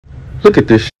Look at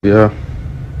this shit, y'all.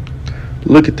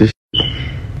 Look at this shit.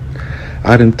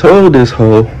 I done told this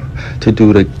hoe to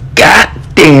do the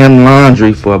goddamn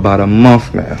laundry for about a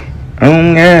month now.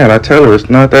 Oh yeah, I tell her it's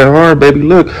not that hard, baby.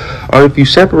 Look, or if you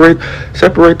separate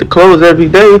the clothes every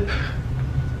day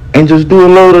and just do a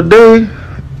load a day,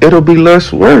 it'll be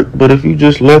less work. But if you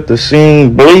just let the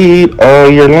seam bleed all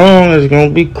year long, it's gonna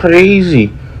be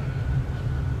crazy.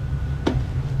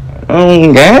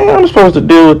 Oh yeah, I'm supposed to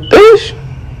deal with this.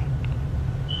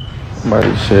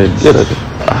 Somebody said, get a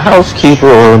housekeeper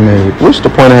or a maid. What's the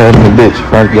point of having a bitch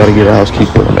if I gotta get a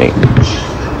housekeeper or a maid?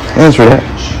 Answer that.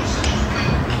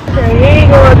 Okay, here you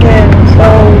go again. So,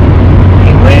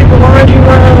 you leave the laundry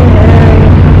room and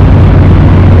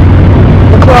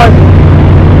the closet.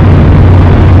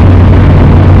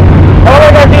 All I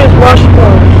gotta do is wash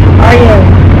clothes. I am.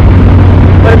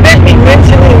 But a bitch be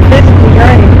mentally and physically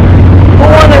drained. Who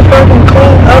wanna fucking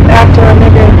clean up after a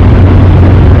nigga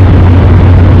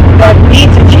that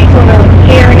beats and cheats on them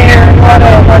here and there and all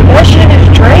that? Like, that shit is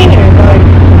draining. Like,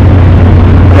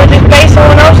 I'm gonna just pay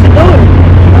someone else to do it.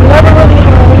 I'm never really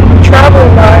travel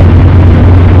a lot.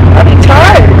 I be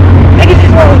tired. Niggas just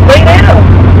wanna lay down.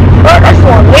 Fuck, I just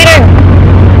wanna lay down.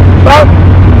 Fuck.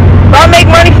 If I make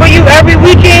money for you every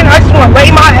weekend, I just wanna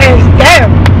lay my ass down.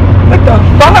 What the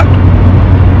fuck?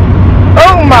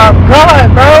 Oh my god,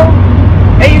 bro.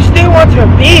 And you still want to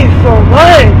beef for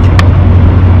what?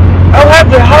 I'll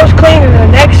have the house clean in the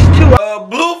next 2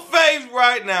 hours. Blueface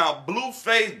right now.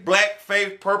 Blueface,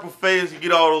 blackface, purple face. You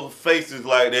get all those faces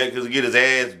like that because he get his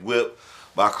ass whipped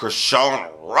by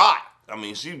ChriseanRock. I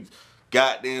mean, she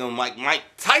goddamn like Mike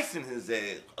Tyson his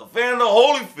ass. Evander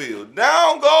Holyfield.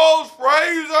 Down goes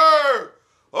Fraser.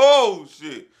 Oh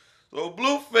shit. So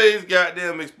Blueface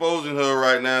goddamn exposing her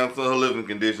right now to her living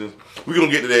conditions. We're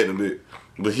gonna get to that in a bit.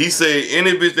 But he said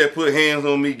any bitch that put hands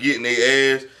on me getting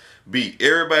their ass beat.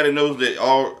 Everybody knows that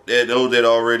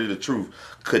already. The truth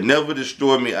could never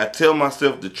destroy me. I tell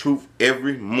myself the truth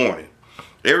every morning.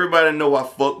 Everybody know I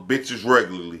fuck bitches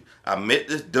regularly. I met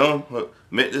this dumb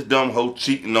hoe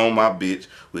cheating on my bitch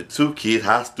with 2 kids.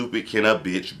 How stupid can a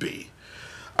bitch be?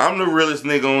 I'm the realest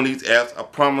nigga on these apps. I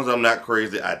promise I'm not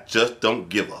crazy. I just don't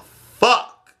give a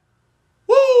fuck.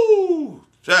 Woo!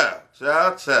 Child.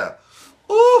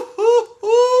 Ooh, ooh,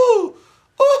 ooh.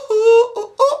 Ooh,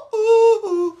 ooh, ooh,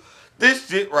 ooh. This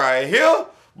shit right here.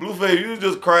 Blueface, you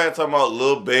just crying talking about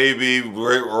Lil Baby,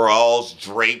 Rick Ross,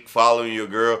 Drake following your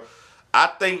girl. I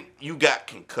think you got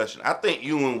concussion. I think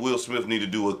you and Will Smith need to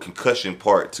do a concussion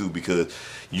part 2 because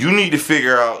you need to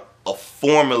figure out a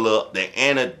formula, the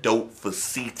antidote for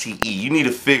CTE. You need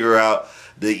to figure out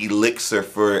the elixir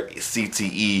for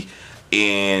CTE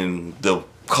and the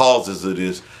causes of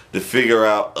this to figure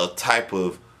out a type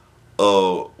of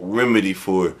remedy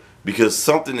for it. Because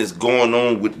something is going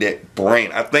on with that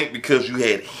brain. I think because you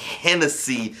had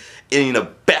Hennessy in the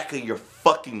back of your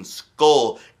fucking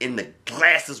skull and the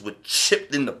glasses were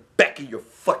chipped in the back of your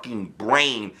fucking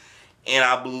brain. And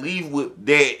I believe with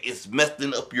that, it's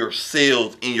messing up your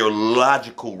cells and your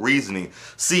logical reasoning.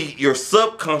 See, your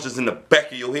subconscious in the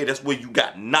back of your head, that's where you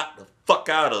got knocked the fuck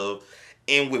out of.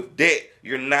 And with that,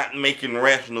 you're not making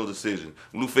rational decisions.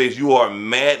 Blueface, you are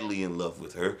madly in love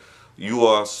with her. You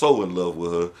are so in love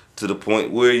with her to the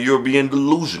point where you're being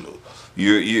delusional.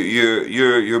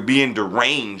 You're being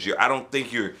deranged. I don't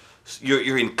think you're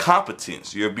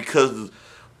incompetence. Because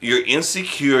you're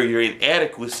insecure, your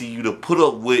inadequacy, you to put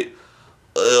up with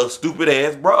a stupid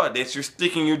ass broad that you're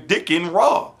sticking your dick in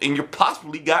raw and you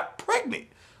possibly got pregnant.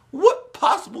 What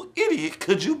possible idiot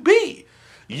could you be?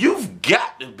 You've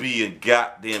got to be a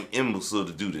goddamn imbecile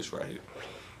to do this right here.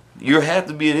 You have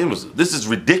to be an imbecile. This is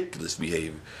ridiculous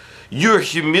behavior. You're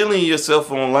humiliating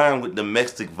yourself online with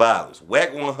domestic violence.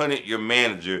 Whack 100, your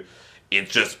manager, and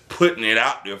just putting it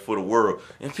out there for the world.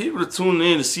 And people are tuning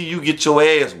in to see you get your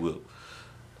ass whipped.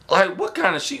 Like, what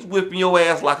kind of, she's whipping your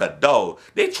ass like a dog.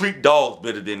 They treat dogs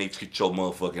better than they treat your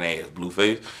motherfucking ass,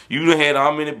 Blueface. You done had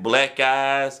how many black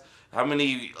eyes, how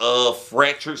many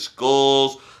fractured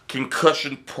skulls,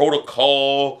 concussion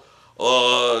protocol,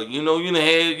 you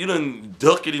done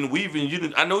ducking and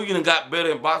weaving. I know you done got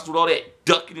better in boxing with all that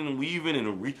ducking and weaving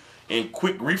and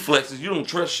quick reflexes. You don't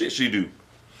trust shit she do.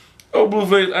 Oh,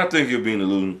 Blueface, I think you're being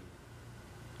delusional.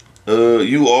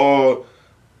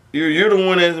 You're the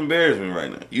one that's embarrassing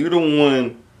right now. You're the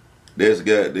one that's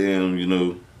goddamn,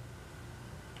 you're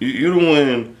the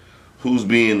one who's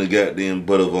being the goddamn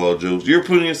butt of all jokes. You're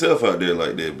putting yourself out there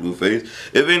like that, Blueface.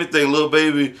 If anything, Lil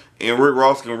Baby and Rick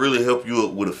Ross can really help you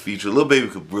up with a feature. Lil Baby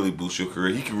could really boost your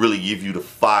career. He can really give you the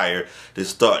fire to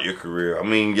start your career. I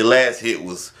mean, your last hit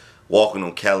was walking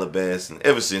on Calabas, and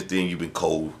ever since then you've been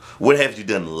cold. What have you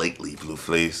done lately,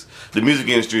 Blueface? The music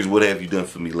industry is what have you done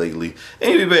for me lately?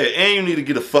 Ain't be bad. And you need to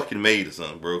get a fucking maid or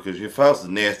something, bro, because your house is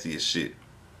nasty as shit.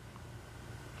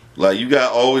 Like, you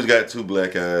always got 2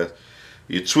 black eyes.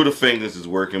 Your Twitter fingers is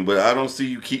working, but I don't see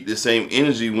you keep the same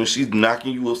energy when she's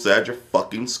knocking you upside your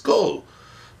fucking skull.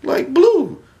 Like,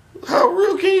 Blue, how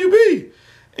real can you be?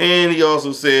 And he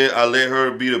also said, I let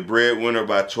her be the breadwinner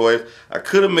by choice. I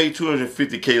could have made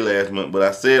 $250K last month, but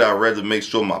I said I'd rather make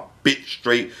sure my bitch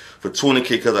straight for $20K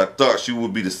because I thought she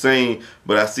would be the same,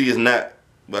 but I see it's not.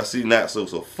 But I see not so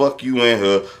fuck you and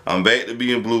her. I'm back to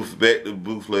being back to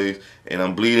Blueface, and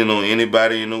I'm bleeding on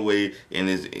anybody in the way, and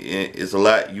it's a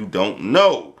lot you don't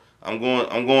know. I'm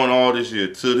going all this year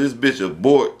to this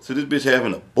bitch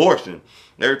having abortion.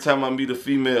 Every time I meet a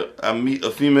female,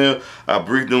 I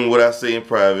brief them what I say in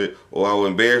private, or I will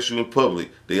embarrass you in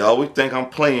public. They always think I'm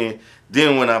playing.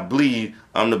 Then when I bleed,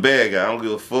 I'm the bad guy. I don't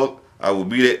give a fuck. I will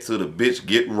be that till the bitch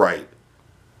get right.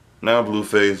 Now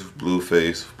Blueface.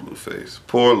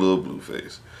 Poor little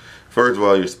Blueface. First of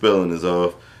all, your spelling is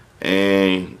off,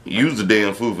 and use the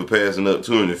damn fool for passing up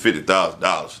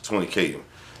 $250,000 for $20K.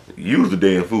 Use the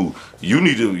damn fool.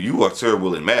 You are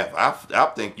terrible in math. I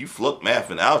think you flunked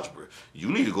math and algebra. You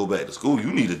need to go back to school.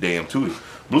 You need a damn tutor.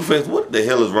 Blueface, what the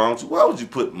hell is wrong with you? Why would you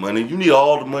put money? You need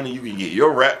all the money you can get.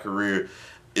 Your rap career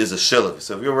is a shell of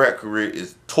itself. Your rap career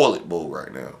is toilet bowl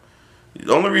right now.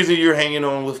 The only reason you're hanging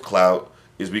on with clout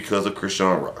is because of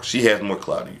ChriseanRock. She has more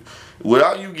clout than you.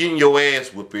 Without you getting your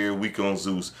ass whipped every week on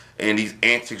Zeus and these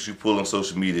antics you pull on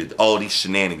social media, all these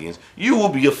shenanigans, you will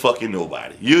be a fucking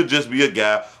nobody. You'll just be a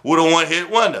guy with a one-hit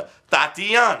wonder.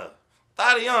 Tatiana,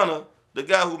 the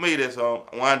guy who made that song,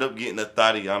 wound up getting a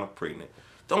Tatiana pregnant.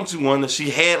 Don't you wonder? She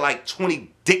had like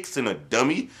 20 dicks in a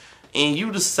dummy, and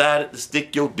you decided to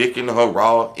stick your dick in her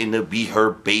raw and to be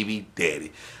her baby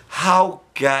daddy. How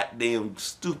goddamn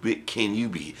stupid can you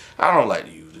be? I don't like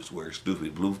to use this word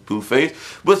stupid, Blueface,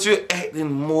 but you're acting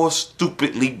more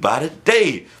stupidly by the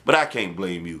day. But I can't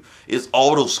blame you. It's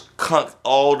all those cunts,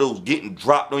 all those getting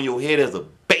dropped on your head as a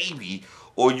baby,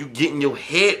 or you getting your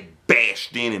head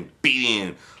bashed in and beat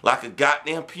in like a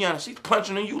goddamn piano. She's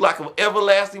punching on you like an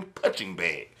everlasting punching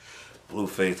bag.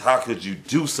 Blueface, how could you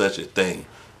do such a thing?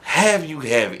 Have you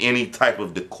any type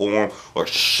of decorum or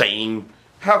shame?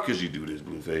 How could you do this,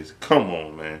 Blueface? Come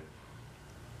on, man.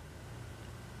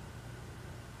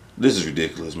 This is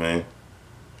ridiculous, man.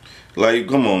 Like,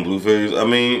 come on, Blueface. I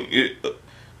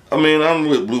mean, I'm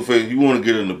with Blueface. You want to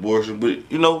get an abortion,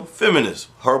 but, you know, feminist.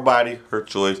 Her body, her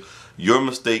choice. Your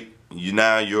mistake.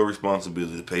 Now your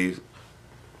responsibility to pay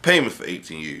payment for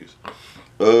 18 years.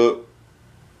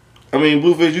 I mean,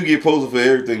 Blueface, you get posted for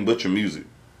everything but your music.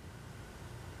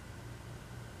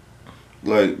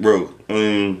 Like, bro, I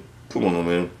mean, come on,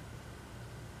 man.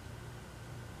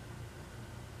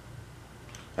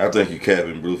 I think you're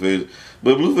capping, Blueface.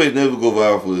 But Blueface never go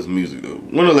viral for his music, though.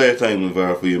 When the last time you went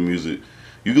viral for your music?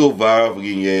 You go viral for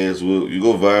getting your ass whooped. You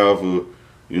go viral for,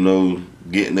 you know,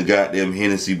 getting the goddamn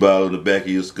Hennessy bottle in the back of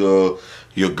your skull.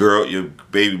 Your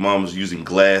baby mama's using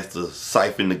glass to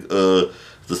siphon to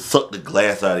suck the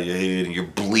glass out of your head, and you're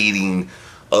bleeding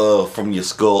from your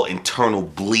skull, internal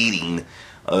bleeding.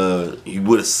 You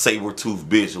with a saber-toothed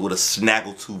bitch, with a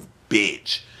snaggle-toothed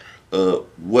bitch.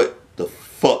 What the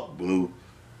fuck, Blue?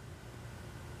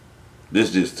 This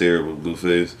is just terrible,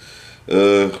 Blueface.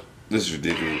 This is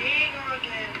ridiculous.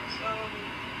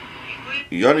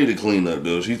 Y'all need to clean up,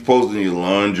 though. She's posting your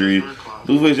laundry.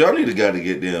 Blueface, y'all need a guy to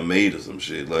get damn maid or some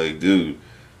shit. Like, dude,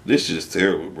 this is just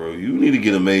terrible, bro. You need to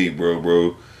get a maid,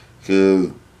 bro.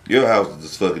 Because your house is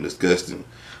just fucking disgusting.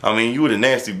 I mean, you with a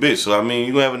nasty bitch, so I mean,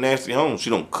 you gonna have a nasty home. She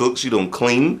don't cook, she don't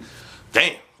clean.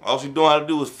 Damn, all she know how to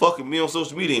do is fucking me on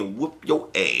social media and whoop your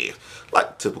ass.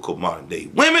 Like typical modern day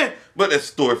women. But that's a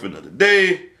story for another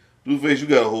day. Blueface, you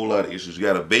got a whole lot of issues. You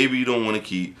got a baby you don't want to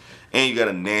keep. And you got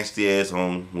a nasty ass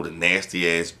home with a nasty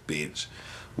ass bitch.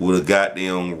 With a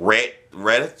goddamn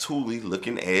ratatouille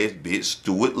looking ass bitch.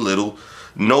 Stuart Little,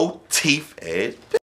 no teeth ass bitch.